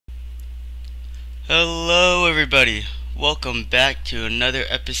Hello, everybody. Welcome back to another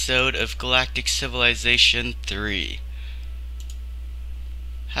episode of Galactic Civilization 3.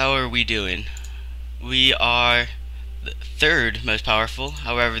 How are we doing? We are the third most powerful.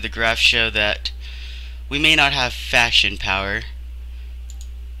 However, the graphs show that we may not have faction power.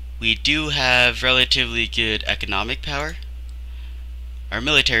 We do have relatively good economic power. Our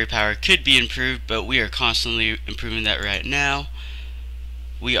military power could be improved, but we are constantly improving that right now.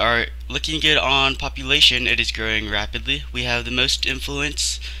 We are looking good on population. It is growing rapidly. We have the most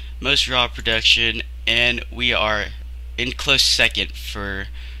influence, most raw production, and we are in close second for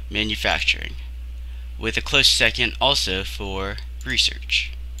manufacturing, with a close second also for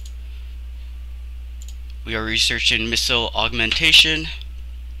research. We are researching missile augmentation,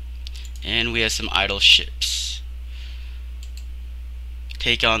 and we have some idle ships.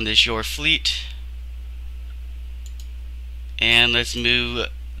 Take on this your fleet, and let's move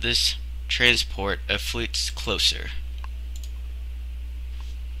this transport of fleets closer.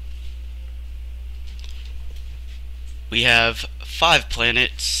 We have 5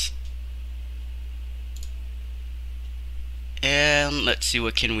 planets, and let's see,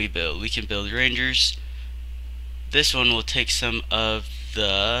 what can we build? We can build rangers. This one will take some of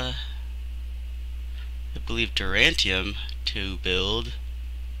the, I believe, Durantium to build.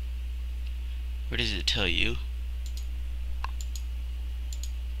 Where does it tell you?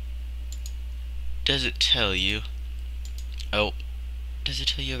 Does it tell you? Oh, does it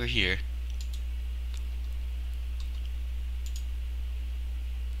tell you over here?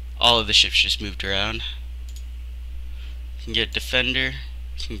 All of the ships just moved around. You can get Defender,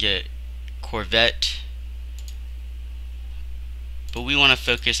 you can get Corvette, but we want to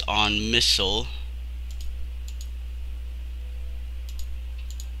focus on missile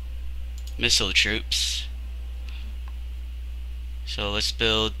troops. So let's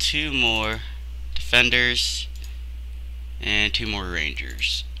build 2 more Defenders and 2 more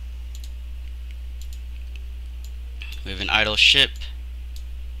Rangers. We have an idle ship.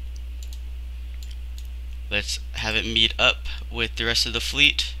 Let's have it meet up with the rest of the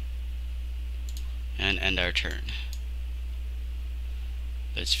fleet and end our turn.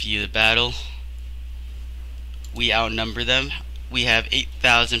 Let's view the battle. We outnumber them. We have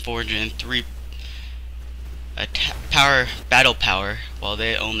 8,403 battle power, while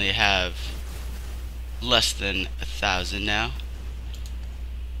they only have less than 1,000 now.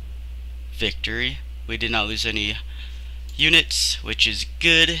 Victory. We did not lose any units, which is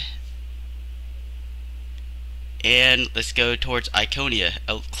good. And let's go towards Iconia,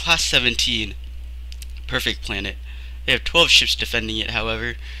 a class 17 perfect planet. They have 12 ships defending it,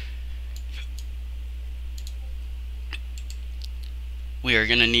 however. We are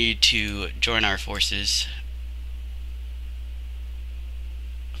going to need to join our forces.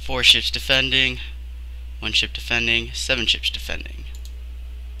 4 ships defending, 1 ship defending, 7 ships defending.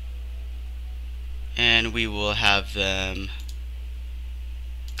 And we will have them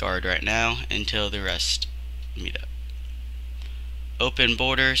guard right now until the rest meet up. Open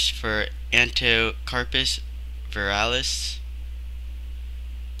borders for Antocarpus Viralis.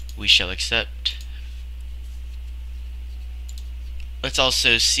 We shall accept. Let's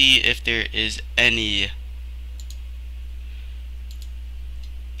also see if there is any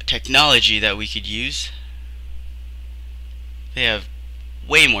technology that we could use. They have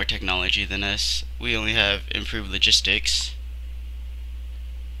way more technology than us. We only have improved logistics.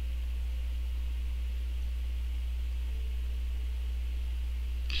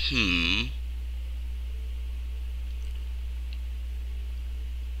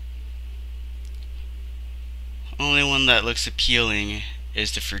 Only one that looks appealing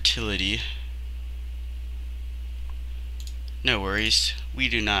is the fertility. No worries, we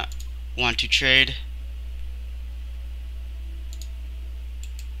do not want to trade.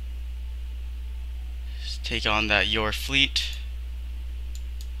 Let's take on that your fleet.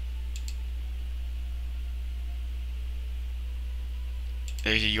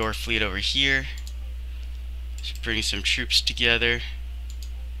 There's your fleet over here. Let's bring some troops together.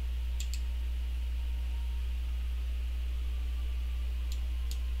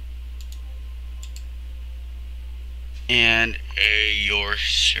 And your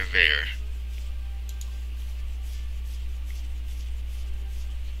surveyor.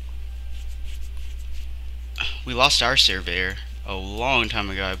 We lost our surveyor a long time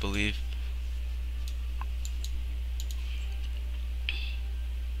ago, I believe.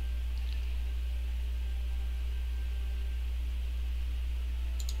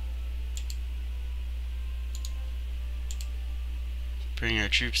 Bring our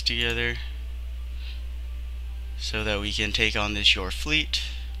troops together so that we can take on this your fleet.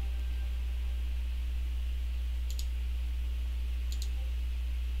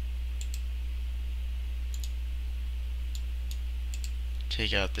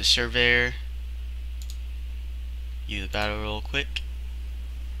 Take out the surveyor. Use the battle real quick.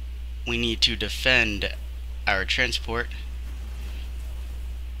 We need to defend our transport.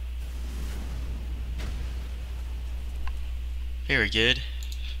 Very good.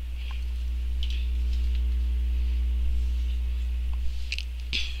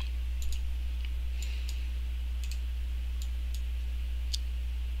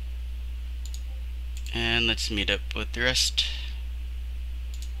 And let's meet up with the rest.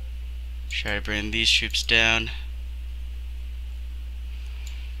 Try to bring these troops down.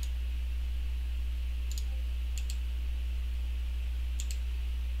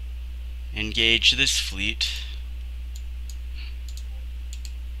 Engage this fleet.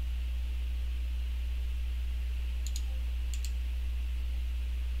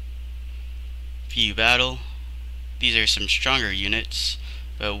 View battle. These are some stronger units,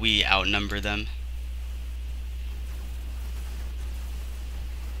 but we outnumber them.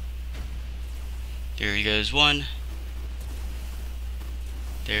 There goes one.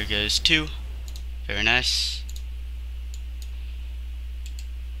 There goes two. Very nice.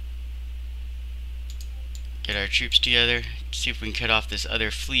 Get our troops together. See if we can cut off this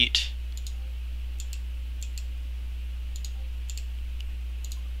other fleet.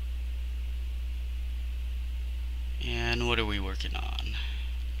 And what are we working on?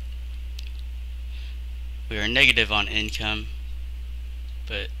 We are negative on income,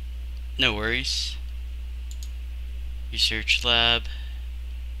 but no worries. Research lab.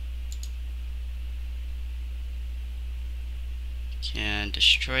 Can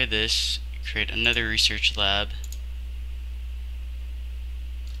destroy this, create another research lab.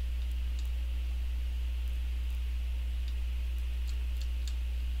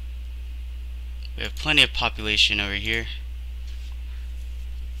 We have plenty of population over here.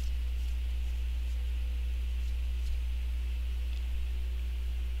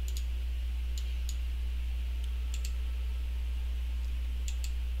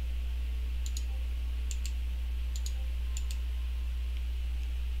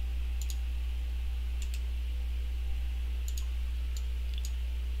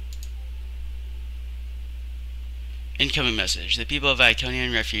 Incoming message. The people of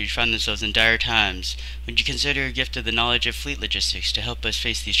Iconian Refuge find themselves in dire times. Would you consider a gift of the knowledge of fleet logistics to help us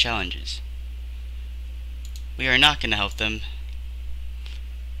face these challenges? We are not going to help them.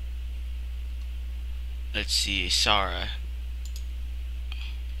 Let's see, Sarah.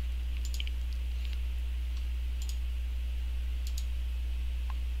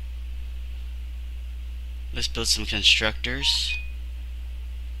 Let's build some constructors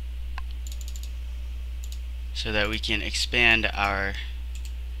so that we can expand our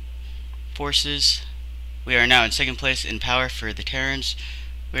forces. We are now in second place in power for the Terrans.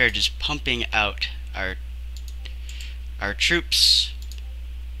 We are just pumping out our troops,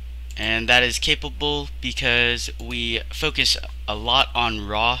 and that is capable because we focus a lot on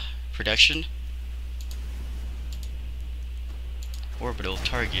raw production. Orbital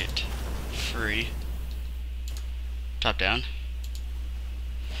target free. Top down.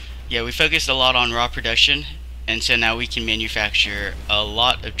 Yeah, we focused a lot on raw production, and so now we can manufacture a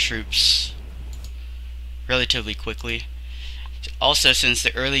lot of troops relatively quickly. Also, since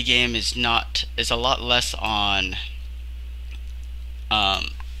the early game is a lot less on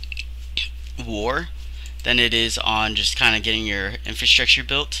war than it is on just kind of getting your infrastructure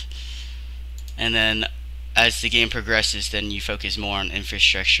built, and then as the game progresses, then you focus more on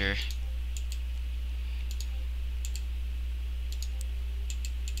infrastructure.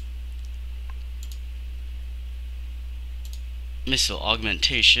 Missile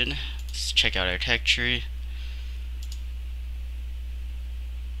augmentation. Let's check out our tech tree.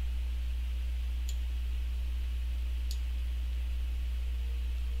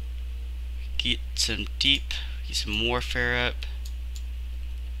 Get some warfare up.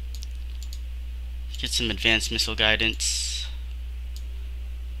 Get some advanced missile guidance.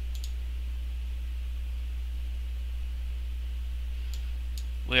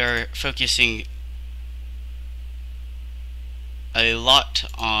 We are focusing a lot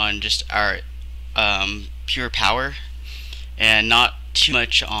on just our pure power, and not too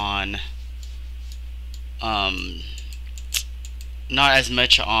much on not as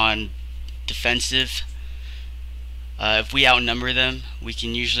much on defensive. If we outnumber them, we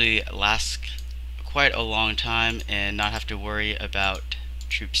can usually last quite a long time and not have to worry about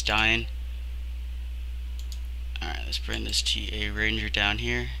troops dying. Alright, let's bring this TA Ranger down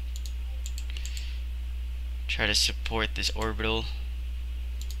here. Try to support this orbital,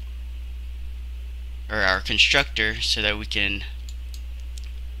 or our constructor, so that we can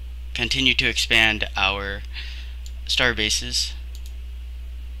continue to expand our star bases.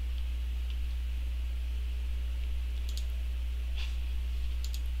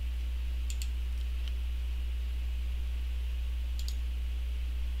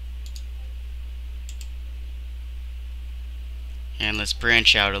 And let's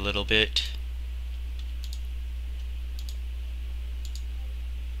branch out a little bit.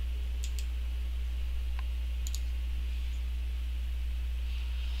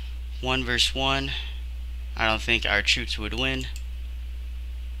 One versus one. I don't think our troops would win.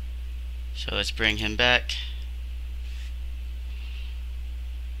 So let's bring him back.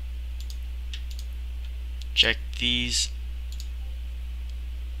 Check these.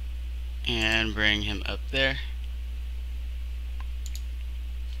 And bring him up there.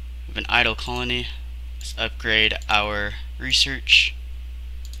 We have an idle colony. Let's upgrade our research.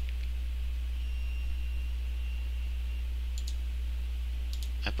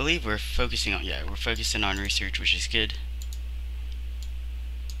 I believe we're focusing on, we're focusing on research, which is good.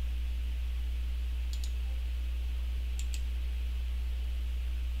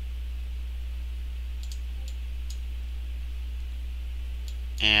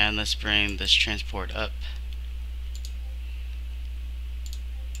 And let's bring this transport up.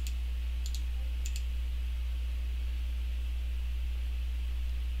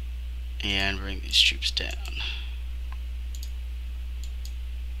 And bring these troops down.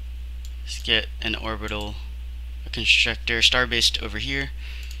 Let's get an orbital, a constructor, starbase over here,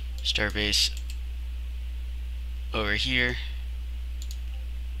 starbase over here.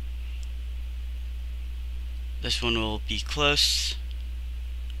 This one will be close.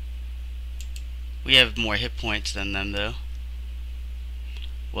 We have more hit points than them though.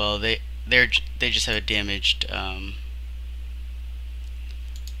 Well, they just have a damaged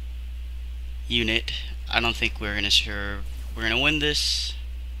unit. I don't think we're gonna win this.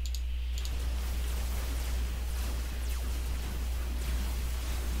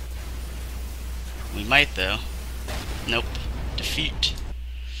 We might though. Nope. Defeat.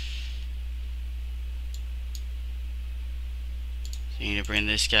 So you need to bring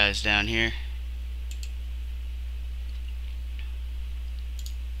these guys down here.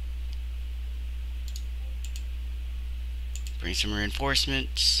 Bring some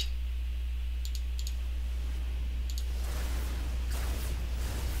reinforcements.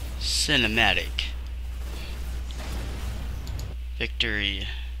 Cinematic. Victory.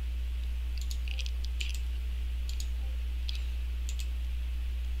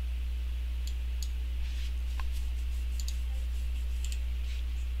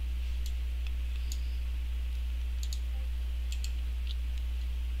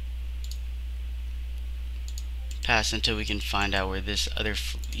 Pass until we can find out where this other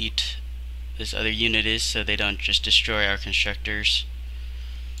unit is, so they don't just destroy our constructors.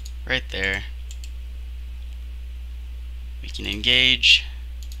 Right there. We can engage.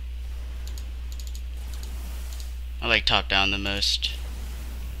 I like top down the most.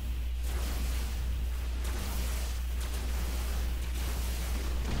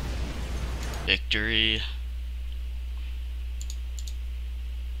 Victory.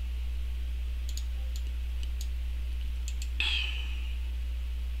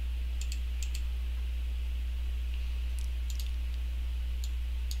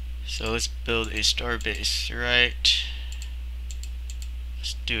 So let's build a star base, right?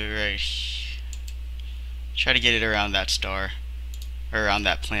 Let's do it right. Try to get it around that star, or around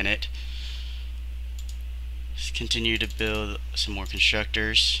that planet. Let's continue to build some more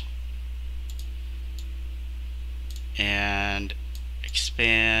constructors and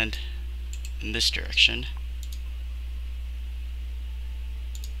expand in this direction.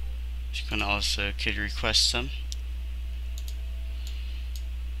 Just gonna also could request some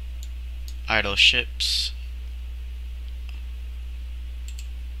idle ships.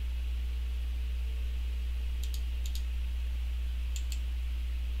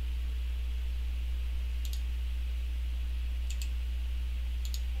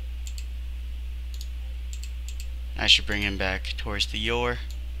 I should bring him back towards the Yor.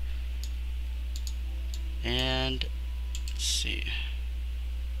 And let's see.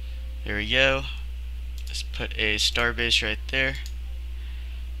 There we go. Let's put a starbase right there.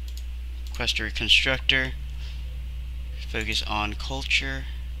 Request a constructor. Focus on culture.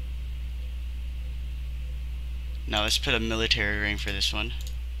 Now let's put a military ring for this one.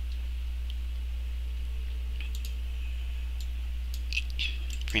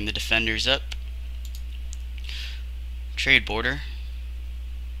 Bring the defenders up. Trade border.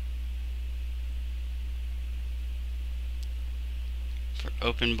 For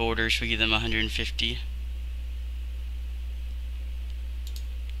open borders, we give them 150.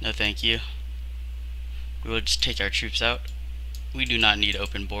 No thank you. We will just take our troops out. We do not need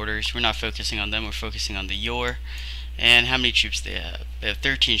open borders. We're not focusing on them, we're focusing on the Yor. And how many troops they have? They have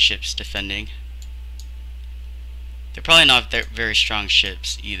 13 ships defending. They're probably not very strong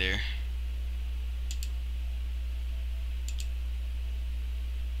ships either.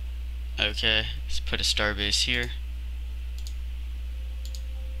 Okay, let's put a starbase here.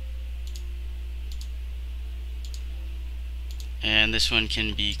 And this one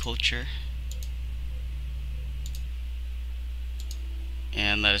can be culture.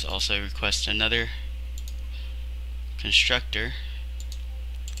 And let us also request another constructor.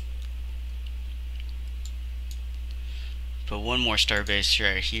 Put one more starbase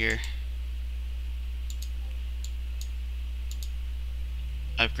right here.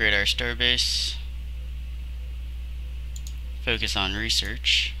 Upgrade our starbase. Focus on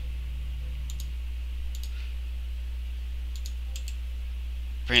research.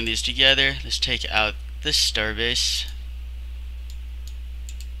 Bring these together. Let's take out this starbase.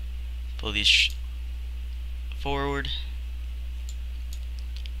 Pull these forward.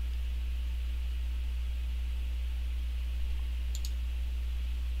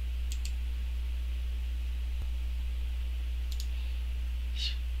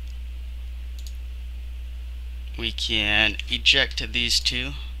 We can eject these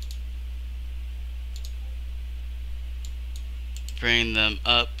two. Bring them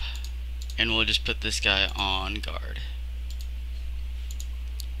up, and we'll just put this guy on guard.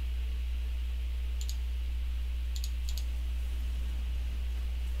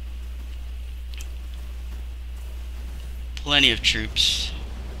 Plenty of troops,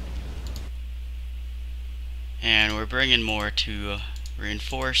 and we're bringing more to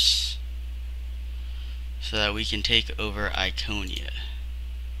reinforce so that we can take over Iconia.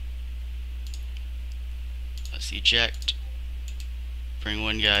 Let's eject. Bring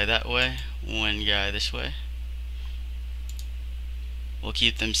one guy that way, one guy this way. We'll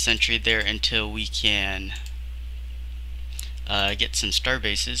keep them sentryed there until we can get some star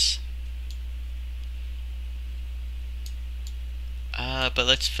bases. But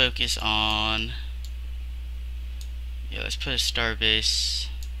let's focus on, let's put a star base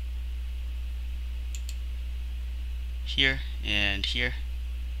here and here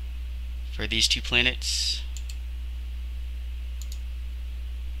for these two planets.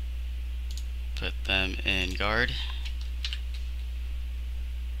 Put them in guard.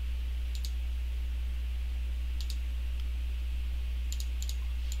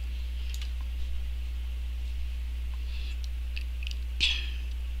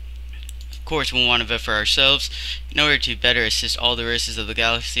 Of course, we want to vote for ourselves. In order to better assist all the races of the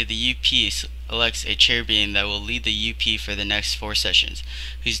galaxy, the UP elects a chair being that will lead the UP for the next 4 sessions,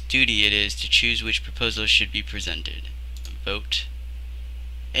 whose duty it is to choose which proposals should be presented. Vote.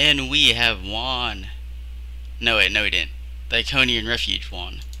 And we have won. No, wait, no we didn't. The Iconian Refuge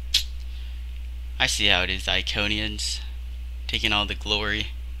won. I see how it is, the Iconians taking all the glory.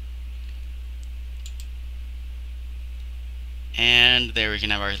 And there we can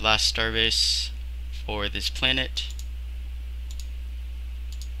have our last starbase for this planet.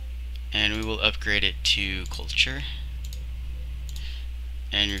 And we will upgrade it to culture.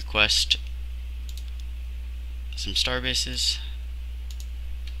 And request some starbases.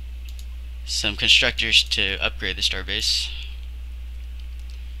 Some constructors to upgrade the starbase.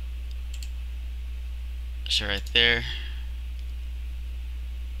 So right there.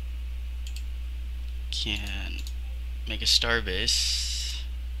 Can make a starbase,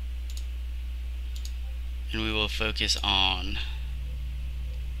 and we will focus on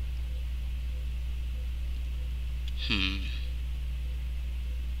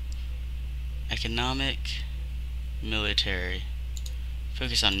economic, military.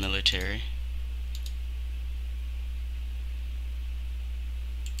 Focus on military.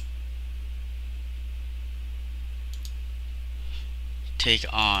 Take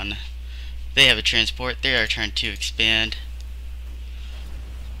on, they have a transport, they are trying to expand,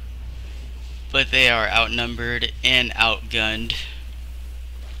 but they are outnumbered and outgunned.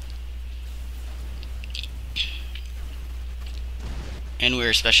 And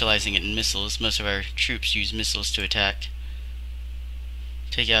we're specializing in missiles. Most of our troops use missiles to attack.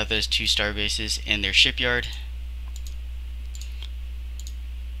 Take out those 2 star bases and their shipyard.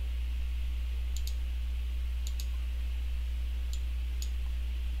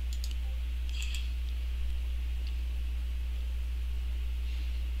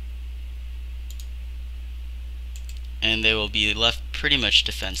 And they will be left pretty much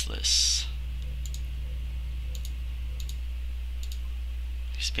defenseless.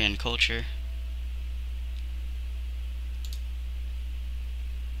 Expand culture.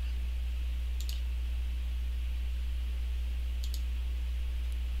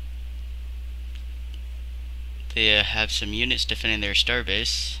 They have some units defending their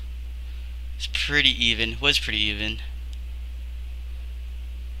starbase. It's pretty even. Was pretty even.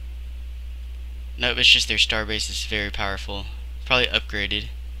 Nope, it's just their starbase is very powerful. Probably upgraded.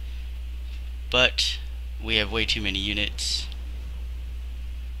 but we have way too many units.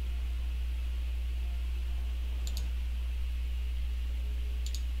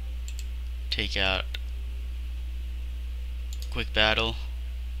 Take out quick battle,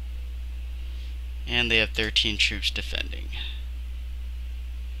 and they have 13 troops defending.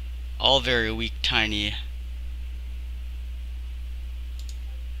 All very weak, tiny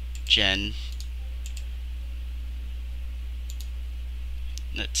gen.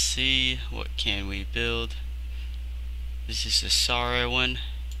 Let's see, what can we build? This is the Sara one.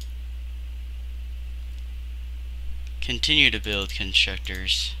 Continue to build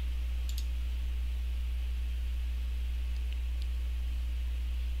constructors.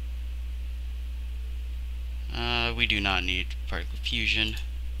 We do not need particle fusion.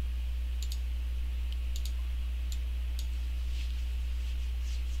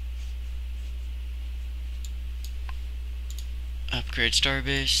 Upgrade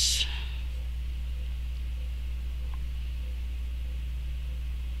starbase.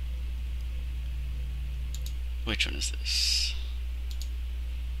 Which one is this?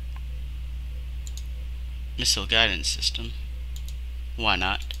 Missile guidance system. Why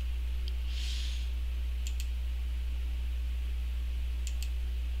not?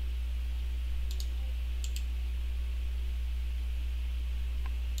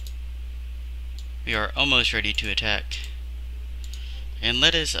 We are almost ready to attack. And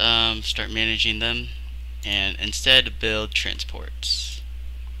let us start managing them and instead build transports.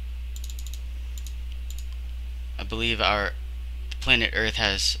 I believe our planet Earth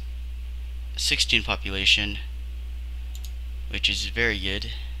has 16 population, which is very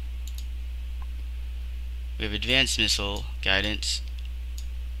good. We have advanced missile guidance.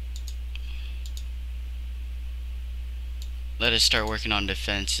 Let us start working on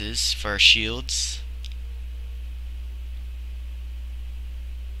defenses for our shields.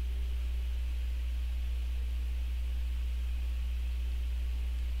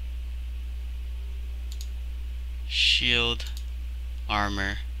 Shield,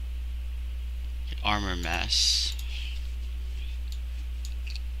 armor, armor mass.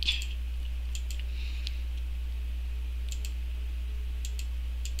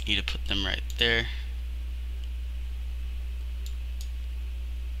 Need to put them right there.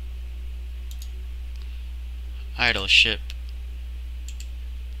 Idle ship.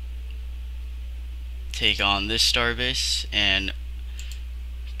 Take on this starbase and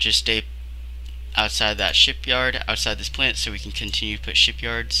just stay outside that shipyard, outside this plant, so we can continue to put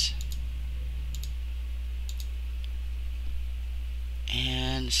shipyards.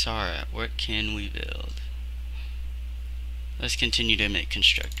 And Sara, what can we build? Let's continue to make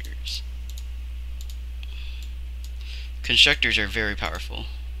constructors. Constructors are very powerful.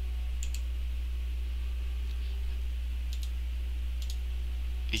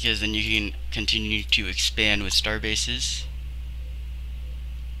 Because then you can continue to expand with starbases.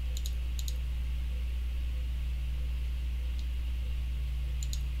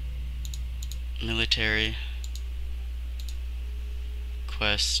 Military.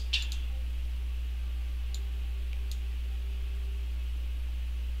 Quest.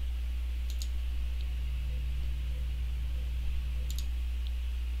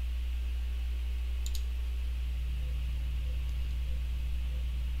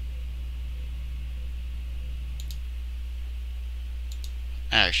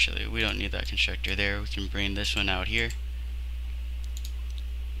 Actually, we don't need that constructor there. We can bring this one out here.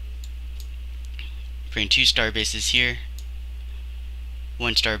 Bring 2 star bases here.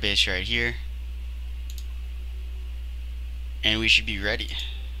 1 star base right here. And we should be ready.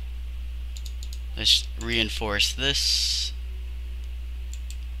 Let's reinforce this.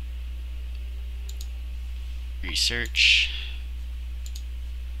 Research.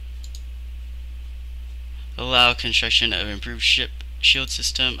 Allow construction of improved shield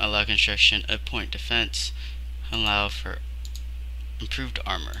system. Allow construction of point defense. Allow for improved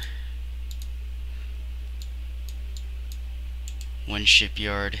armor. 1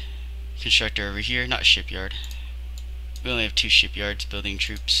 shipyard. Constructor over here. Not shipyard. We only have 2 shipyards building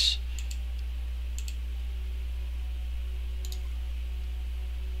troops.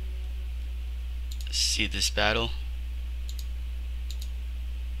 See this battle.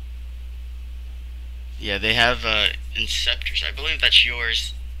 Yeah, they have inceptors. I believe that's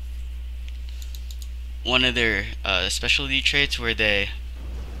yours. One of their specialty traits where they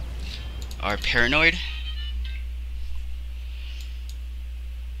are paranoid.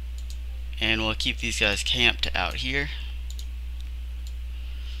 And we'll keep these guys camped out here.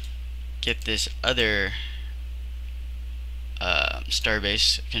 Get this other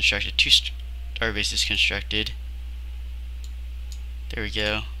starbase constructed. 2 starbases constructed. There we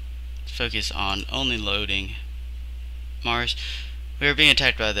go. focus on only loading Mars. We are being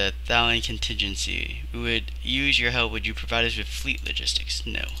attacked by the Thalian contingency. We would use your help. Would you provide us with fleet logistics?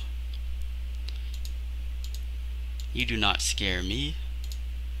 No. You do not scare me.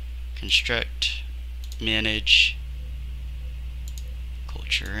 Construct, manage,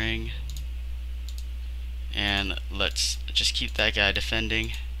 culturing, and let's just keep that guy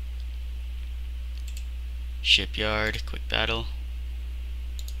defending. Shipyard, quick battle.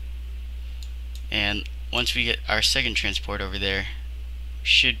 And once we get our second transport over there,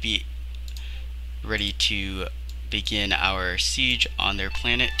 should be ready to begin our siege on their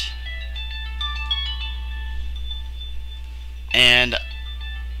planet. And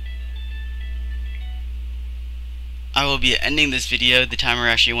I will be ending this video. The timer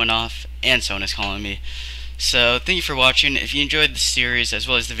actually went off and someone is calling me. So thank you for watching. If you enjoyed the series as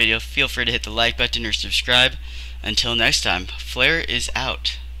well as the video, feel free to hit the like button or subscribe. Until next time, Flare is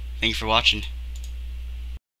out. Thank you for watching.